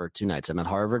 for 2 nights, I'm at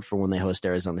Harvard for when they host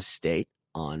Arizona State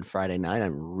on Friday night.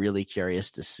 I'm really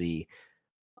curious to see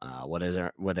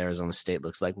what Arizona State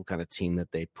looks like, what kind of team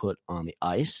that they put on the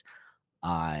ice.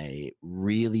 I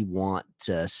really want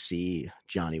to see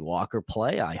Johnny Walker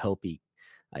play.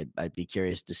 I'd be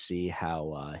curious to see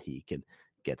how he can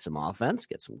get some offense,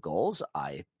 get some goals.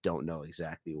 I don't know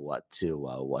exactly what to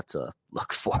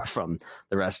look for from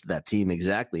the rest of that team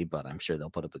exactly, but I'm sure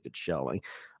they'll put up a good showing.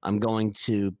 I'm going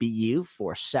to BU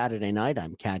for Saturday night.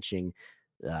 I'm catching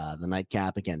the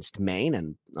nightcap against Maine,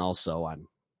 and also I'm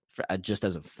just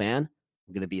as a fan,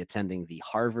 I'm going to be attending the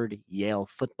Harvard-Yale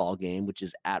football game, which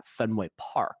is at Fenway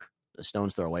Park, the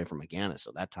stone's throw away from McGannis,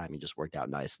 so that timing just worked out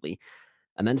nicely.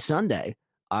 And then Sunday,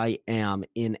 I am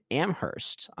in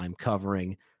Amherst. I'm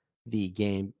covering the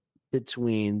game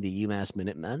between the UMass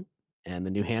Minutemen and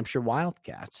the New Hampshire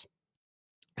Wildcats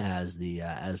as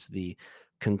the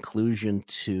conclusion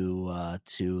to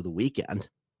the weekend.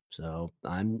 So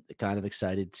I'm kind of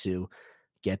excited to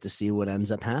get to see what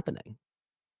ends up happening.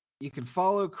 You can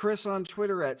follow Chris on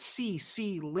Twitter at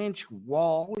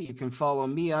 @CCLynchWall. You can follow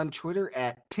me on Twitter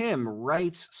at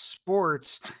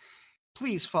TimWrightsSports.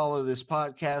 Please follow this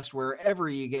podcast wherever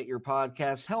you get your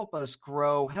podcasts. Help us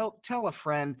grow. Help tell a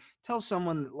friend. Tell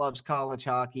someone that loves college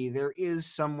hockey. There is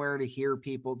somewhere to hear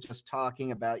people just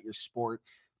talking about your sport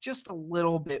just a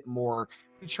little bit more.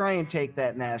 We try and take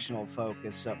that national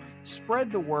focus. So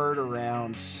spread the word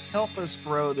around. Help us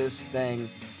grow this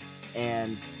thing.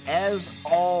 And as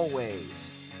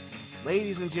always,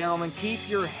 ladies and gentlemen, keep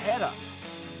your head up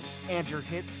and your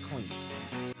hits clean.